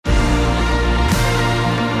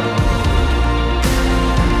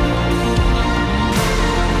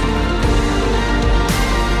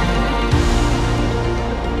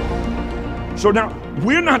So now,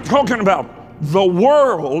 we're not talking about the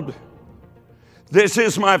world. This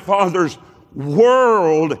is my Father's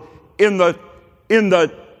world in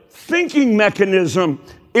the thinking mechanism,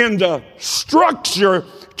 in the structure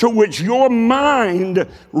to which your mind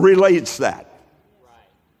relates that.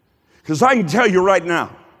 Because I can tell you right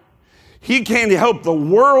now, he can't help the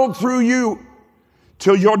world through you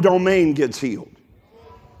till your domain gets healed.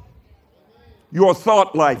 Your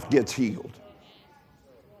thought life gets healed.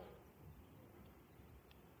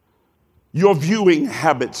 Your viewing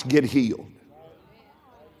habits get healed.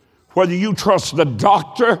 Whether you trust the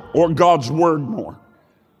doctor or God's word more.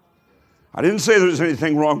 I didn't say there's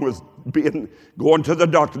anything wrong with going to the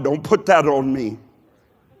doctor. Don't put that on me.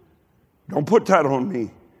 Don't put that on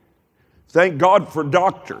me. Thank God for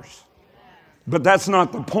doctors. But that's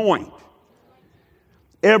not the point.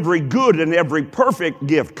 Every good and every perfect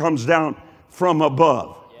gift comes down from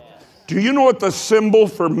above. Do you know what the symbol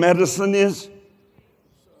for medicine is?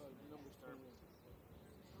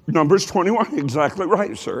 Numbers 21, exactly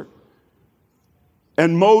right, sir.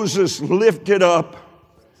 And Moses lifted up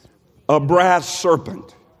a brass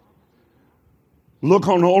serpent. Look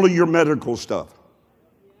on all of your medical stuff.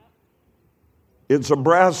 It's a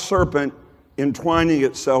brass serpent entwining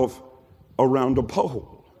itself around a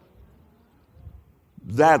pole.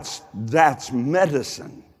 That's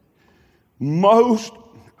medicine.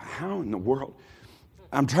 How in the world?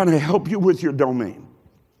 I'm trying to help you with your domain.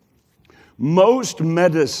 Most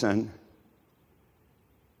medicine,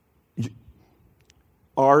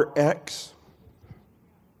 RX,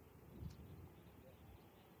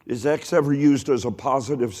 is X ever used as a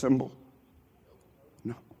positive symbol?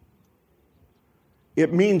 No.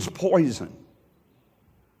 It means poison.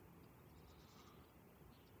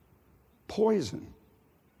 Poison.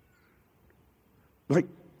 Like,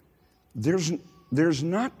 there's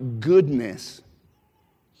not goodness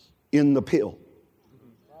in the pill.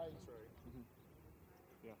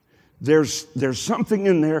 There's something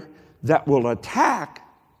in there that will attack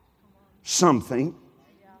something,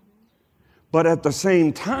 but at the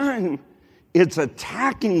same time, it's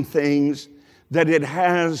attacking things that it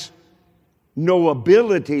has no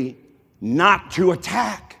ability not to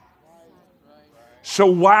attack. So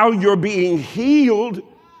while you're being healed,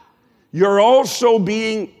 you're also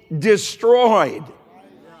being destroyed.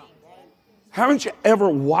 Haven't you ever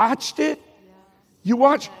watched it? You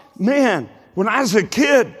watch, man, when I was a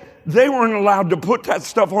kid, they weren't allowed to put that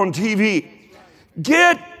stuff on TV.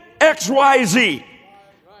 Get XYZ.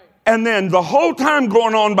 And then the whole time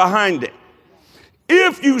going on behind it.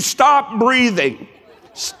 If you stop breathing,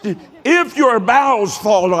 if your bowels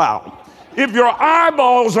fall out, if your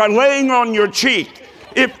eyeballs are laying on your cheek,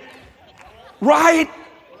 right?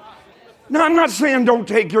 Now, I'm not saying don't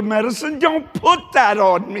take your medicine. Don't put that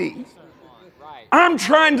on me. I'm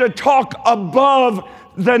trying to talk above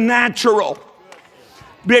the natural.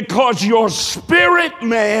 Because your spirit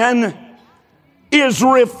man is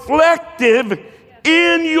reflective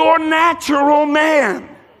in your natural man.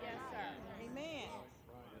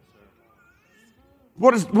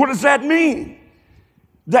 What does that mean?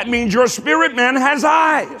 That means your spirit man has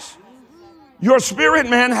eyes. Your spirit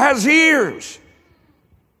man has ears.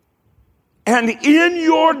 And in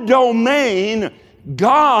your domain,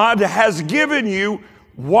 God has given you,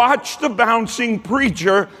 watch the bouncing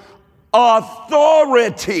preacher,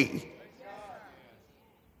 authority.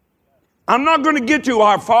 I'm not going to get to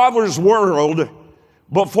our Father's world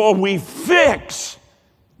before we fix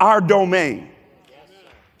our domain.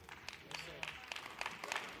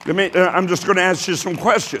 I'm just going to ask you some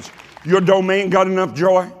questions. Your domain got enough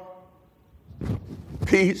joy?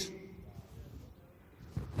 Peace?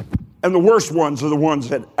 And the worst ones are the ones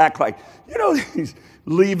that act like, these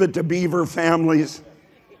leave it to beaver families.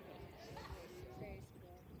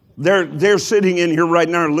 They're sitting in here right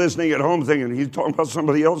now listening at home thinking, he's talking about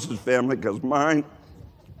somebody else's family because mine.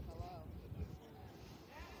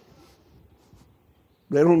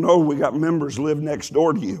 They don't know we got members live next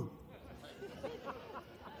door to you.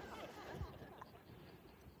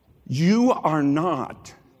 You are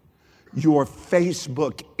not your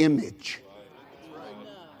Facebook image.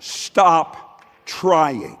 Stop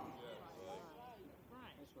trying.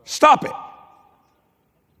 Stop it.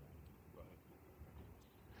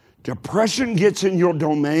 Depression gets in your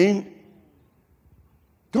domain.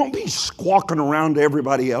 Don't be squawking around to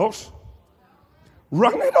everybody else.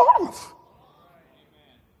 Run it off.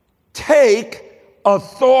 Take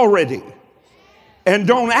authority. And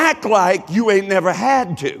don't act like you ain't never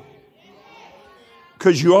had to.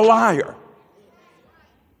 Because you're a liar.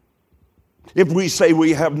 If we say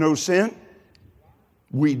we have no sin,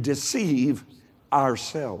 we deceive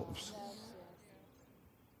ourselves.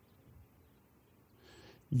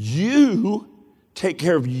 You take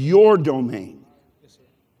care of your domain,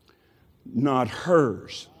 not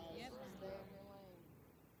hers.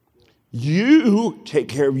 You take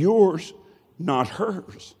care of yours, not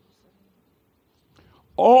hers.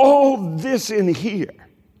 All this in here,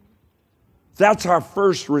 that's our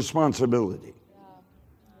first responsibility.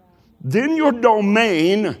 Then your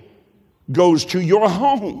domain goes to your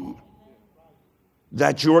home.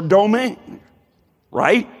 That's your domain,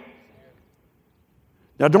 right?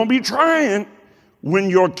 Now don't be trying when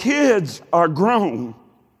your kids are grown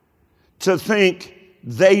to think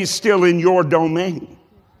they still in your domain.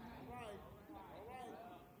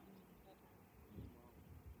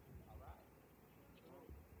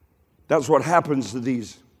 That's what happens to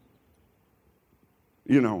these,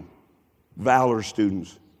 Valor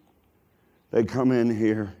students. They come in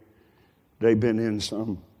here, they've been in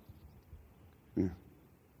some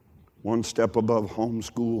one step above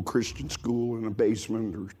homeschool, Christian school in a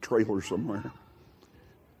basement or trailer somewhere.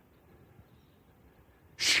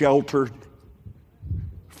 Sheltered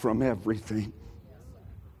from everything.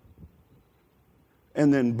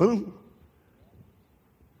 And then boom,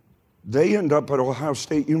 they end up at Ohio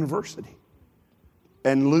State University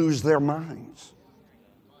and lose their minds.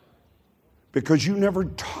 Because you never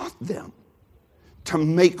taught them to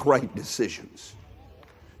make right decisions.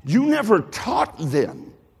 You never taught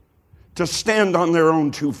them to stand on their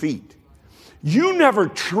own 2 feet. You never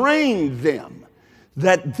trained them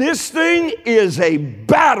that this thing is a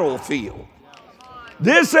battlefield.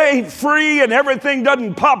 This ain't free and everything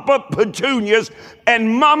doesn't pop up petunias and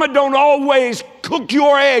mama don't always cook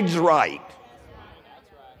your eggs right.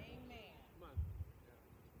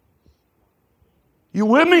 You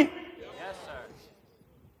with me? Yes, sir.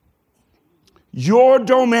 Your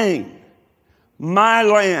domain, my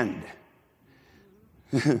land.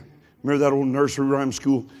 Remember that old nursery rhyme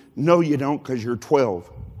school? No, you don't, because you're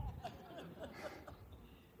 12.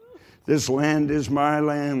 This land is my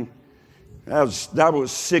land. That was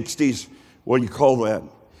 60s, what do you call that?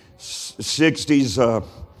 60s,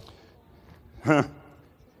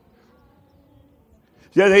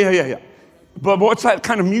 Yeah. But what's that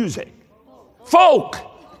kind of music? Folk.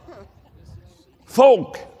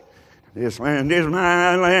 This land is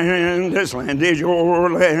my land, this land is your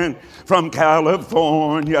land. From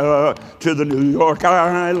California to the New York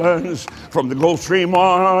Islands, from the Gulf Stream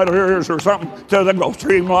waters or something to the Gulf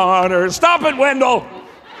Stream waters. Stop it, Wendell.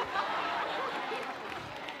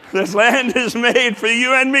 This land is made for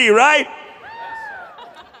you and me, right?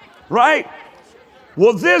 Right?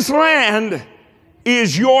 Well, this land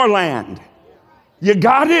is your land. You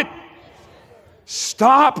got it?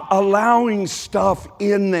 Stop allowing stuff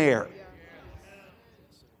in there.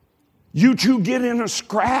 You two get in a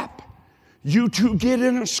scrap.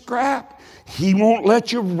 He won't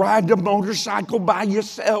let you ride the motorcycle by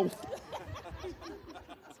yourself.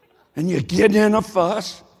 And you get in a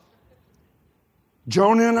fuss.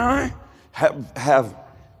 Jonah and I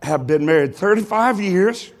have been married 35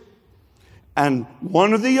 years, and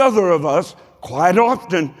one or the other of us quite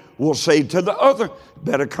often will say to the other,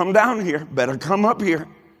 better come down here, better come up here,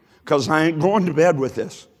 because I ain't going to bed with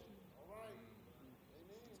this.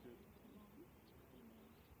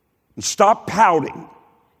 And stop pouting.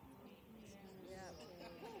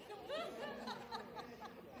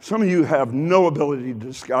 Some of you have no ability to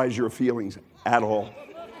disguise your feelings at all.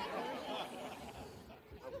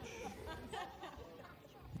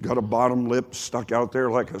 Got a bottom lip stuck out there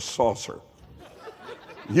like a saucer.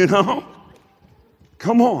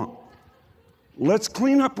 Come on. Let's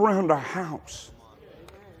clean up around our house.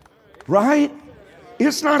 Right?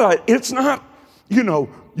 It's not,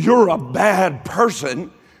 you're a bad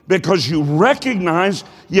person because you recognize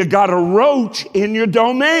you got a roach in your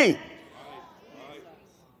domain.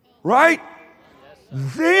 Right?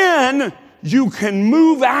 Then you can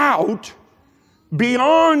move out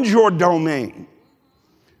beyond your domain.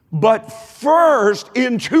 But first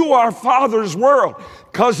into our Father's world,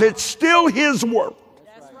 because it's still His world.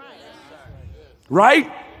 That's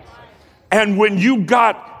right? And when you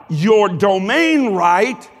got your domain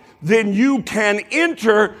right, then you can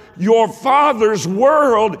enter your Father's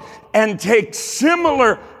world and take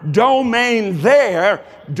similar domain there,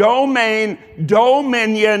 dominion,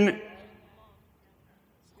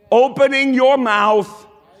 opening your mouth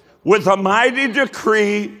with a mighty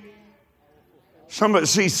decree. Some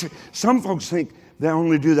folks think they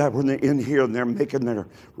only do that when they're in here and they're making their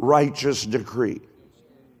righteous decree.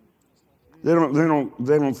 They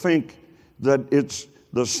don't think that it's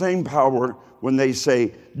the same power when they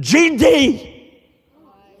say, GD,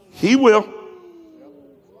 He will.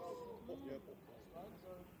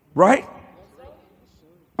 Right?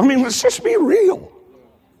 I mean, let's just be real.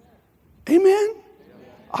 Amen?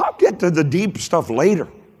 I'll get to the deep stuff later.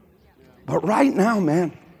 But right now,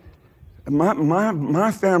 man,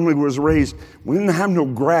 my family was raised, we didn't have no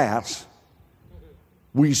grass.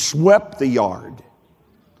 We swept the yard.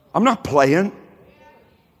 I'm not playing.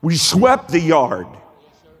 We swept the yard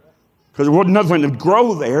because there wasn't nothing to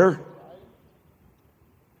grow there.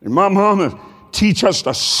 And my mama teach us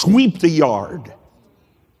to sweep the yard.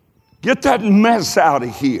 Get that mess out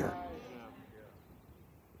of here.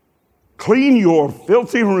 Clean your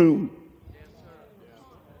filthy room.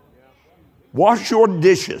 Wash your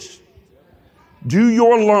dishes. Do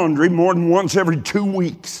your laundry more than once every 2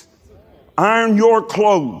 weeks. Iron your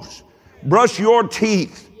clothes. Brush your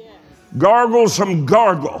teeth. Gargle some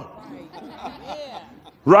gargle.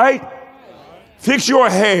 Right? Fix your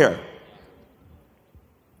hair.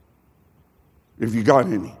 If you got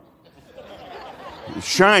any.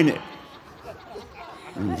 Shine it.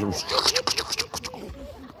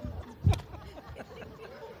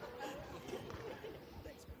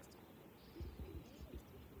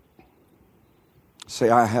 Say,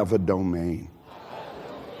 I have a domain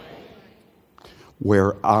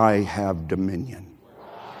where I have dominion.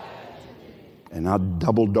 And I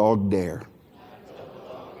double dog dare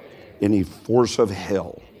any force of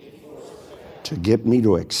hell to get me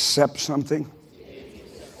to accept something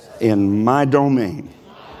in my domain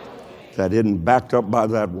that isn't backed up by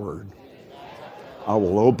that word. I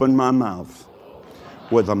will open my mouth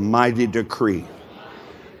with a mighty decree,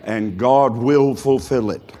 and God will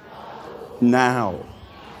fulfill it. Now,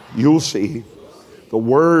 you'll see the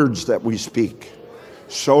words that we speak,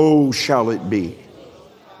 so shall it be.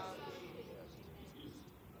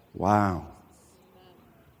 Wow.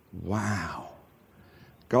 Wow.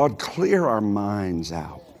 God, clear our minds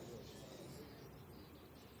out.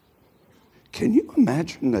 Can you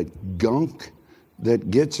imagine the gunk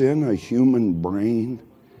that gets in a human brain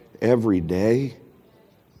every day?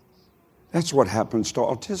 That's what happens to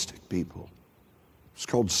autistic people. It's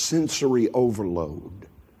called sensory overload.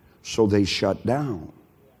 So they shut down.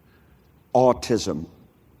 Autism,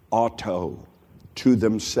 auto, to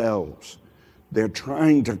themselves. They're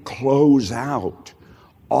trying to close out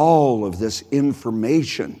all of this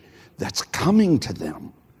information that's coming to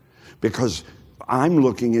them. Because I'm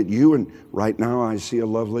looking at you, and right now I see a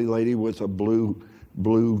lovely lady with a blue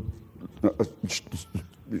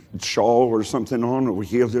shawl or something on. Over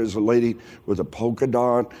here there's a lady with a polka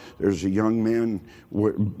dot. There's a young man,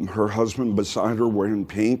 her husband beside her wearing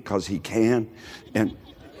pink because he can. And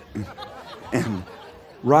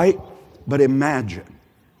right? But imagine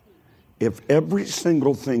if every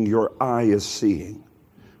single thing your eye is seeing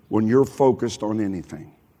when you're focused on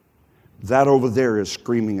anything, that over there is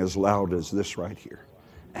screaming as loud as this right here.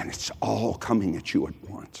 And it's all coming at you at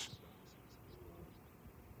once.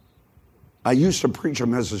 I used to preach a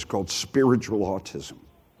message called spiritual autism.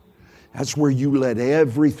 That's where you let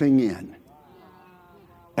everything in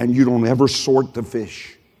and you don't ever sort the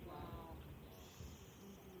fish.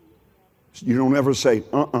 You don't ever say,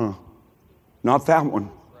 not that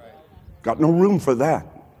one. Got no room for that.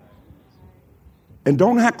 And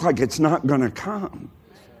don't act like it's not going to come.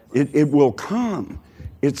 It will come.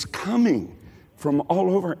 It's coming from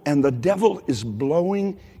all over. And the devil is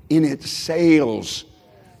blowing in its sails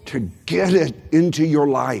to get it into your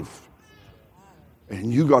life.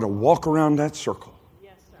 And you got to walk around that circle.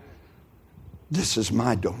 Yes, sir. This is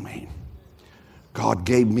my domain. God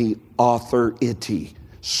gave me authority,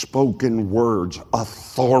 spoken words,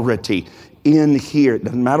 authority in here. It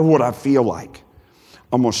doesn't matter what I feel like.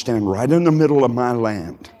 I'm going to stand right in the middle of my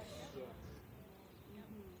land.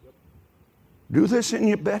 Do this in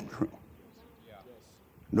your bedroom.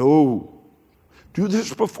 No. Do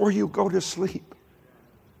this before you go to sleep.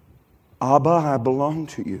 Abba, I belong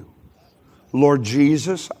to you. Lord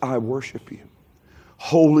Jesus, I worship you.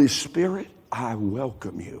 Holy Spirit, I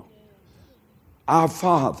welcome you. Our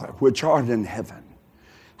Father, which art in heaven,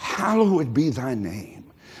 hallowed be thy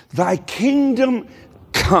name. Thy kingdom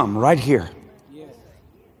come. Right here.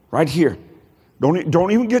 Right here.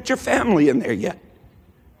 Don't even get your family in there yet.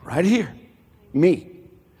 Right here. Me.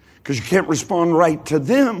 Because you can't respond right to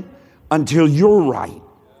them until you're right.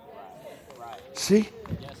 See?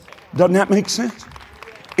 Doesn't that make sense?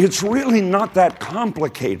 It's really not that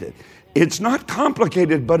complicated. It's not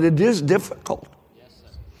complicated, but it is difficult.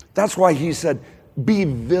 That's why he said, be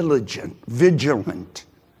vigilant.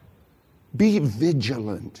 Be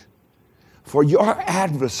vigilant. For your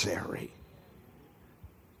adversary.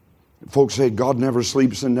 Folks say God never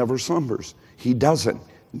sleeps and never slumbers. He doesn't.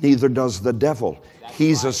 Neither does the devil.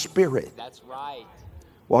 He's a spirit. That's right.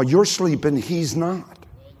 While you're sleeping, he's not.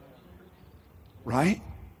 Right?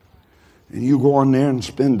 And you go on there and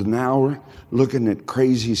spend an hour looking at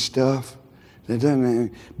crazy stuff.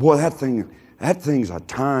 Boy, that thing's a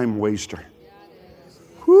time waster.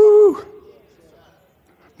 Whoo!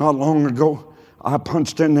 Not long ago, I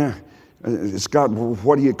punched in there. It's got,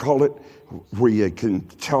 what do you call it? Where you can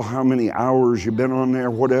tell how many hours you've been on there,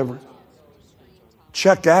 whatever.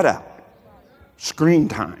 Check that out. Screen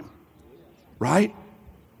time. Right?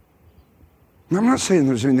 And I'm not saying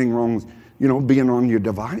there's anything wrong with, being on your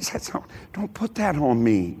device. Don't put that on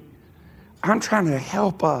me. I'm trying to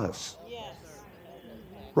help us.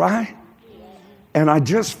 Right? And I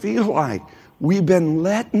just feel like we've been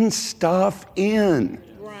letting stuff in.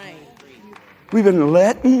 Right. We've been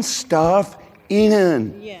letting stuff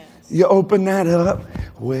in. Yes. You open that up.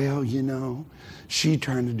 Well, she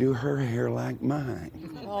trying to do her hair like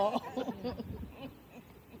mine. Oh.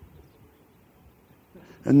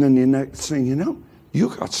 And then the next thing you know, you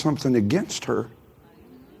got something against her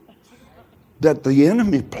that the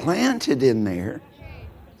enemy planted in there.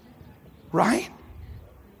 Right?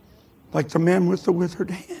 Like the man with the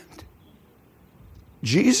withered hand.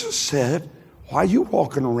 Jesus said, why are you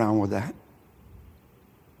walking around with that?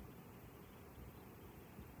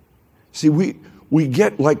 See, we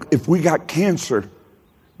get like, if we got cancer,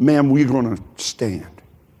 man, we're going to stand.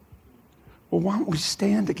 Well, why don't we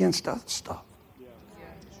stand against other stuff?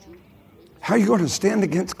 How are you going to stand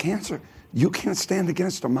against cancer? You can't stand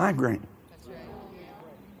against a migraine.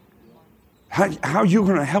 How are you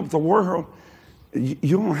going to help the world?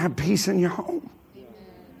 You don't have peace in your home.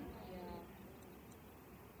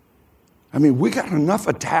 I mean, we got enough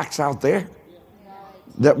attacks out there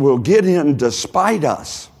that will get in despite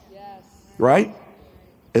us. Right?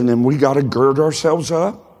 And then we got to gird ourselves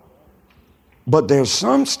up. But there's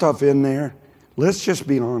some stuff in there, let's just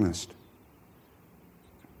be honest.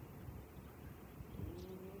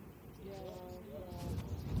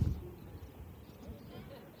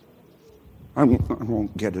 I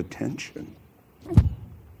won't get attention.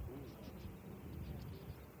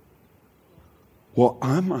 Well,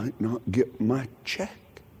 I might not get my check.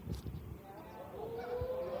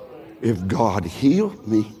 If God healed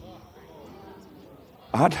me,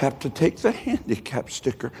 I'd have to take the handicap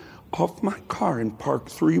sticker off my car and park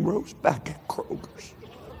 3 rows back at Kroger's.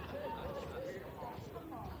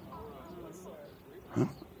 Huh?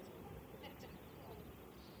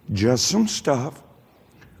 Just some stuff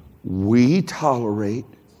we tolerate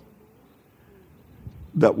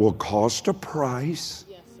that will cost a price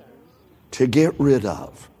to get rid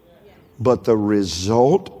of. But the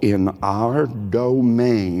result in our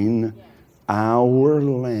domain, our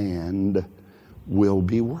land, will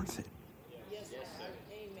be worth it.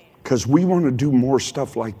 Because we want to do more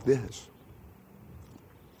stuff like this.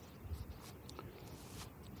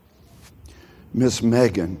 Miss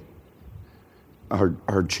Megan,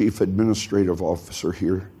 our chief administrative officer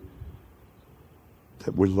here,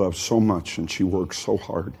 that we love so much, and she works so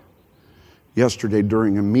hard. Yesterday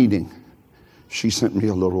during a meeting, she sent me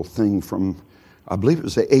a little thing from, I believe it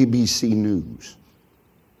was the ABC News.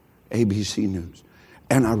 ABC News.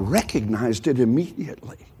 And I recognized it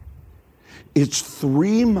immediately. It's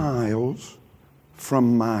 3 miles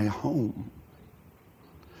from my home.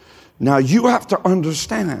 Now you have to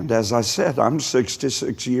understand, as I said, I'm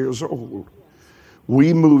 66 years old.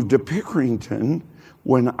 We moved to Pickerington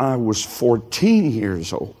when I was 14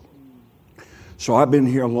 years old. So I've been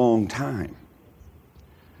here a long time.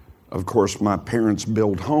 Of course, my parents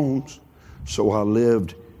built homes, so I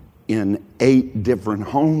lived in 8 different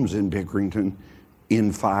homes in Pickerington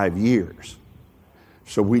in 5 years.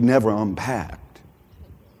 So we never unpacked,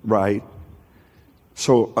 right?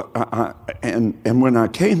 So, and when I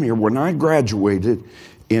came here, when I graduated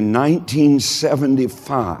in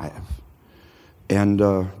 1975, and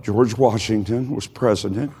George Washington was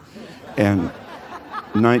president, and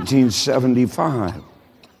 1975.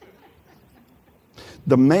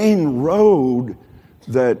 The main road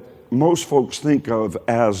that most folks think of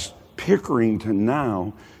as Pickerington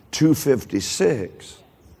now, 256,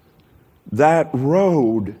 that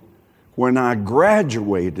road, when I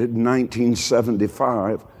graduated in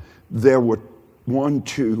 1975, there were 1,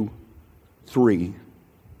 2, 3.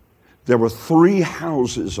 There were 3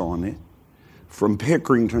 houses on it from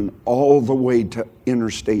Pickerington all the way to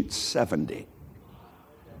Interstate 70.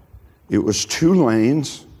 It was 2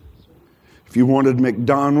 lanes. If you wanted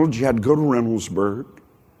McDonald's, you had to go to Reynoldsburg.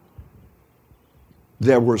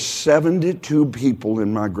 There were 72 people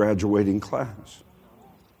in my graduating class.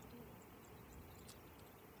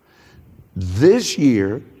 This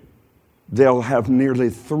year, they'll have nearly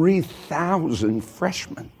 3,000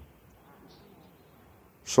 freshmen.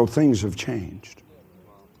 So things have changed.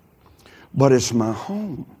 But it's my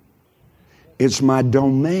home. It's my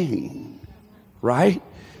domain, right?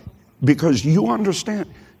 Because you understand,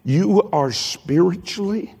 you are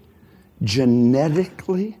spiritually,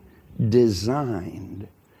 genetically designed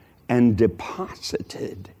and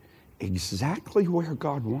deposited exactly where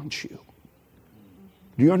God wants you.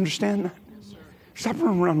 Do you understand that? Stop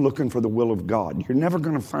running around looking for the will of God. You're never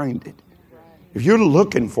going to find it. If you're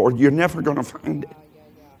looking for it, you're never going to find it.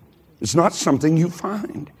 It's not something you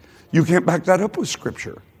find. You can't back that up with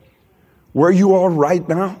Scripture. Where you are right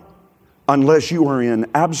now, unless you are in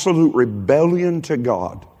absolute rebellion to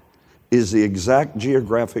God, is the exact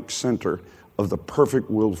geographic center of the perfect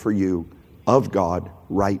will for you of God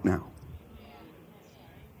right now.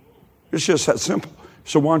 It's just that simple.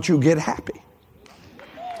 So why don't you get happy?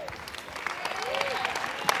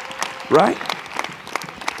 Right?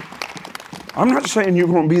 I'm not saying you're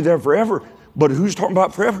going to be there forever, but who's talking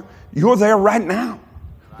about forever? You're there right now,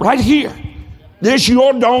 right here. This is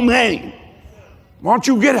your domain. Why don't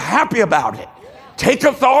you get happy about it? Take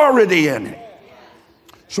authority in it.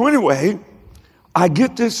 So anyway, I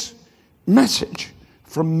get this message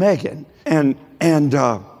from Megan, and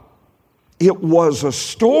it was a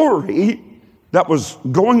story that was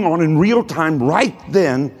going on in real time right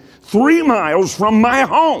then, 3 miles from my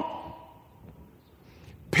home.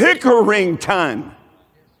 Pickering time.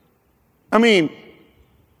 I mean,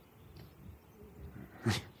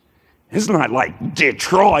 it's not like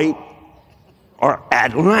Detroit or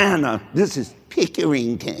Atlanta. This is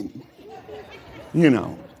Pickerington. You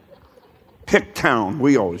know, Picktown,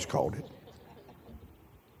 we always called it.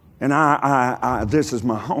 And I this is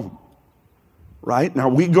my home, right? Now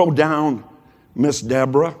we go down, Miss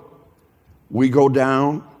Deborah, we go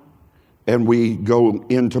down and we go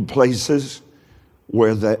into places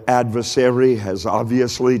where the adversary has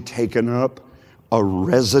obviously taken up a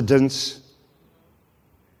residence,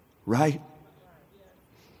 right?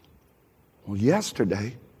 Well,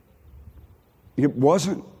 yesterday, it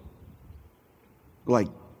wasn't like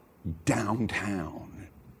downtown.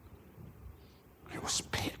 It was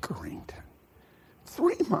Pickerington,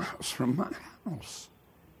 3 miles from my house.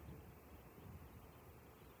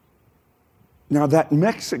 Now, that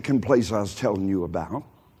Mexican place I was telling you about,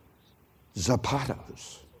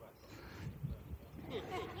 Zapatos.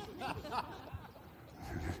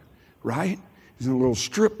 Right? It's in a little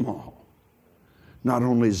strip mall. Not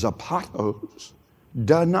only Zapatos,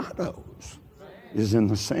 Donatos is in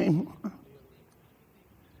the same one.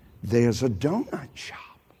 There's a donut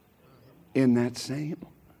shop in that same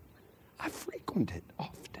one. I frequent it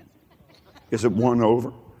often. Is it one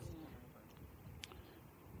over?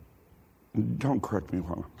 Don't correct me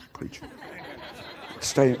while I'm preaching.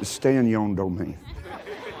 Stay in your own domain.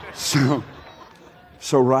 So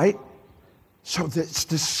right? So that's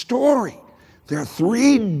the story. There are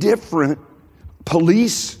 3 different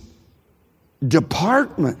police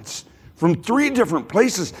departments from 3 different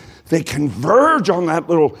places. They converge on that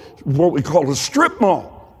little, what we call a strip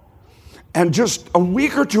mall. And just a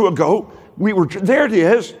week or 2 ago, there it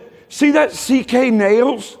is. See that CK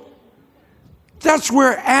Nails? That's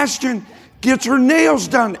where Ashton gets her nails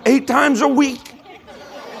done 8 times a week.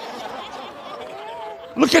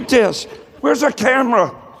 Look at this. Where's our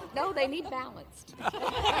camera? No, they need balanced.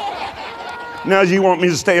 Now you want me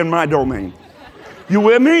to stay in my domain. You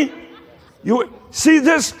with me? See,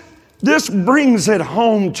 this brings it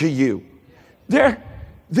home to you.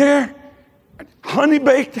 They're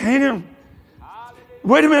honey-baked ham.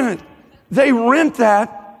 Wait a minute. They rent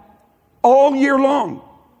that all year long.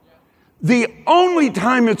 The only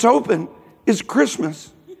time it's open is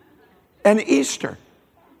Christmas and Easter.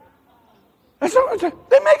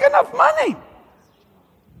 They make enough money.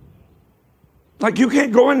 Like you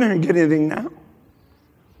can't go in there and get anything now.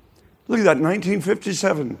 Look at that,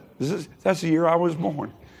 1957. That's the year I was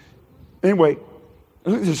born. Anyway,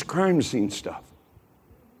 look at this crime scene stuff.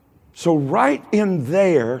 So right in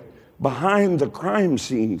there, behind the crime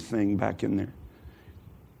scene thing back in there,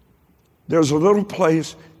 there's a little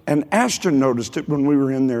place, and Ashton noticed it when we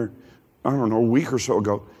were in there, I don't know, a week or so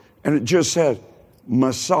ago, and it just said,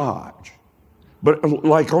 massage. But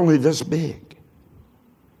like only this big.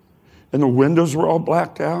 And the windows were all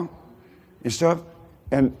blacked out and stuff.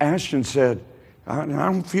 And Ashton said, I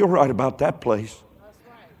don't feel right about that place.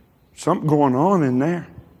 Something going on in there.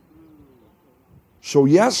 So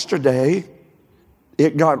yesterday,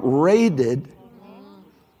 it got raided.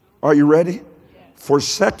 Are you ready? For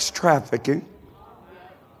sex trafficking,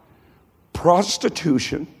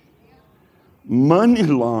 prostitution, money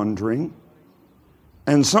laundering,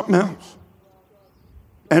 and something else.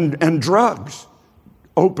 And drugs,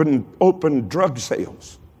 open drug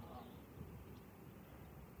sales.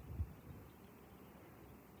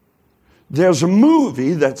 There's a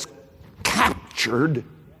movie that's captured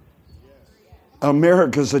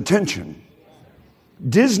America's attention.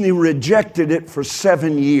 Disney rejected it for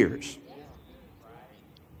 7 years.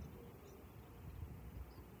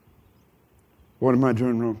 What am I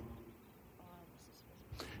doing wrong?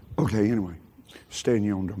 Okay, anyway, stay in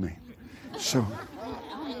your own domain. So,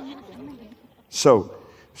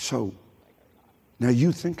 now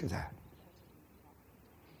you think of that.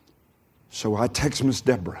 So I text Miss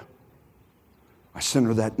Deborah. I sent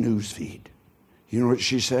her that news feed. You know what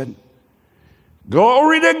she said?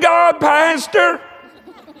 Glory to God, Pastor.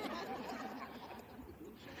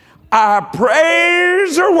 Our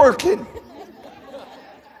prayers are working.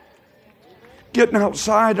 Getting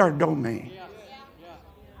outside our domain.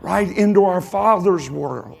 Right into our Father's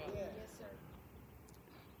world.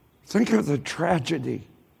 Think of the tragedy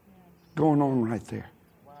going on right there.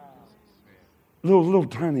 Little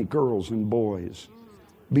tiny girls and boys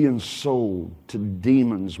being sold to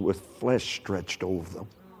demons with flesh stretched over them.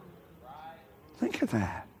 Think of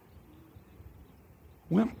that.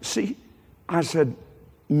 Well, see, I said,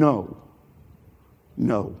 no.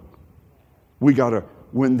 We gotta,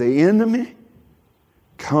 when the enemy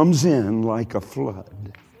comes in like a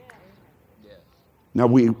flood. Now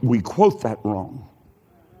we quote that wrong.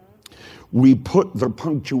 We put the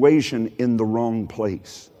punctuation in the wrong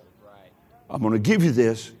place. I'm going to give you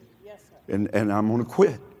this, and I'm going to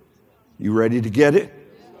quit. You ready to get it?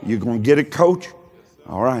 You going to get it, coach?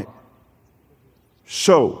 All right.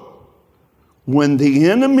 So, when the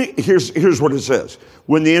enemy, here's what it says.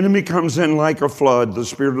 When the enemy comes in like a flood, the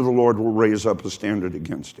Spirit of the Lord will raise up a standard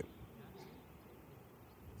against him.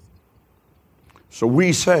 So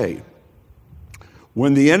we say,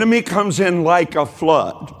 when the enemy comes in like a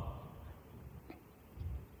flood,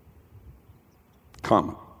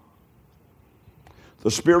 comma,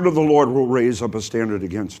 the Spirit of the Lord will raise up a standard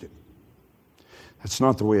against him. That's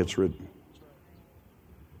not the way it's written.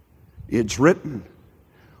 It's written,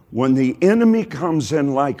 when the enemy comes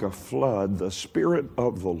in like a flood, the Spirit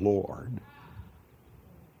of the Lord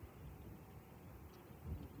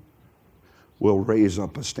will raise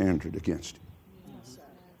up a standard against him.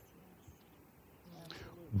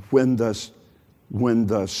 When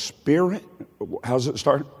the Spirit, how's it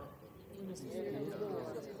start?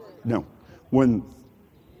 No. When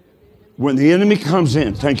the enemy comes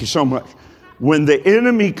in, thank you so much. When the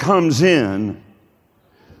enemy comes in,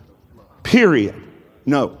 period.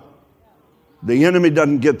 No. The enemy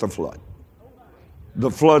doesn't get the flood.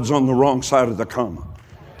 The flood's on the wrong side of the comma.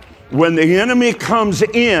 When the enemy comes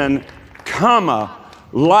in, comma,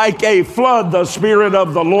 like a flood, the Spirit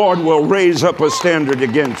of the Lord will raise up a standard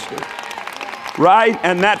against it. Right?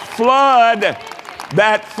 And that flood,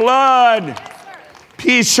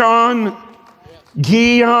 Pishon,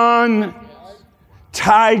 Gihon,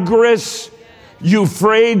 Tigris,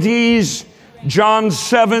 Euphrates, John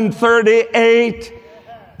 7:38,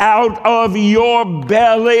 out of your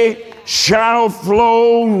belly shall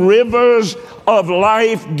flow rivers of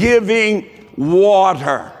life-giving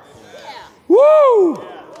water. Woo!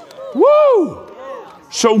 Woo!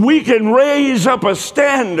 So we can raise up a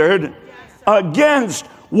standard against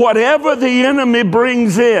whatever the enemy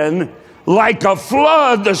brings in. Like a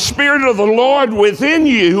flood, the Spirit of the Lord within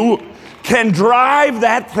you can drive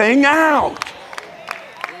that thing out.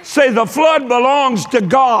 Say, the flood belongs to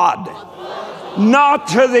God, not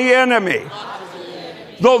to the enemy.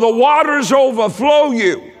 Though the waters overflow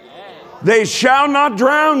you, they shall not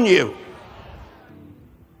drown you.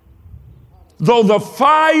 Though the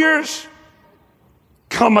fires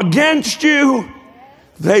come against you,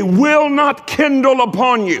 they will not kindle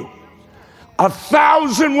upon you.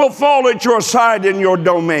 1,000 will fall at your side in your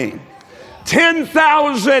domain.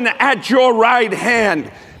 10,000 at your right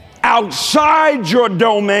hand outside your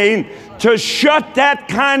domain to shut that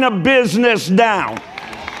kind of business down.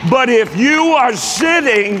 But if you are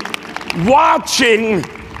sitting watching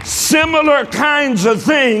similar kinds of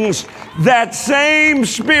things, that same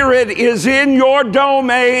spirit is in your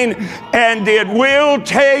domain, and it will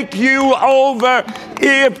take you over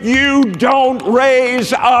if you don't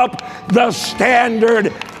raise up the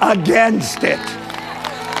standard against it.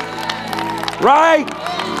 Right?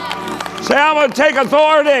 Say, I'm going to take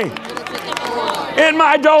authority in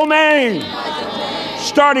my domain,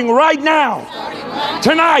 starting right now,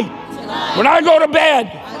 tonight, when I go to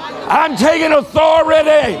bed. I'm taking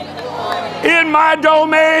authority in my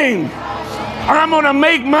domain. I'm going to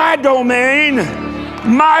make my domain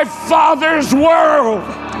my Father's world.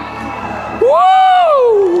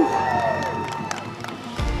 Woo!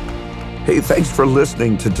 Hey, thanks for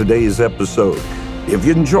listening to today's episode. If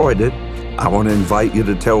you enjoyed it, I want to invite you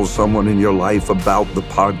to tell someone in your life about the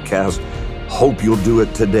podcast hope you'll do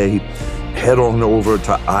it today. Head on over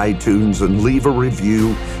to iTunes and leave a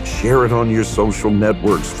review. Share it on your social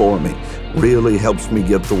networks for me. Really helps me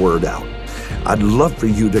get the word out. I'd love for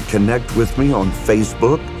you to connect with me on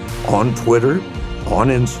Facebook, on Twitter, on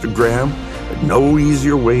Instagram. No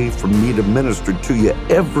easier way for me to minister to you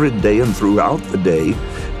every day and throughout the day,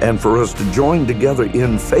 and for us to join together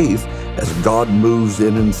in faith as God moves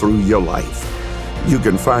in and through your life. You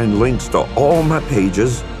can find links to all my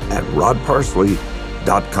pages at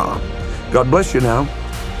rodparsley.com. God bless you now,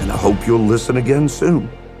 and I hope you'll listen again soon.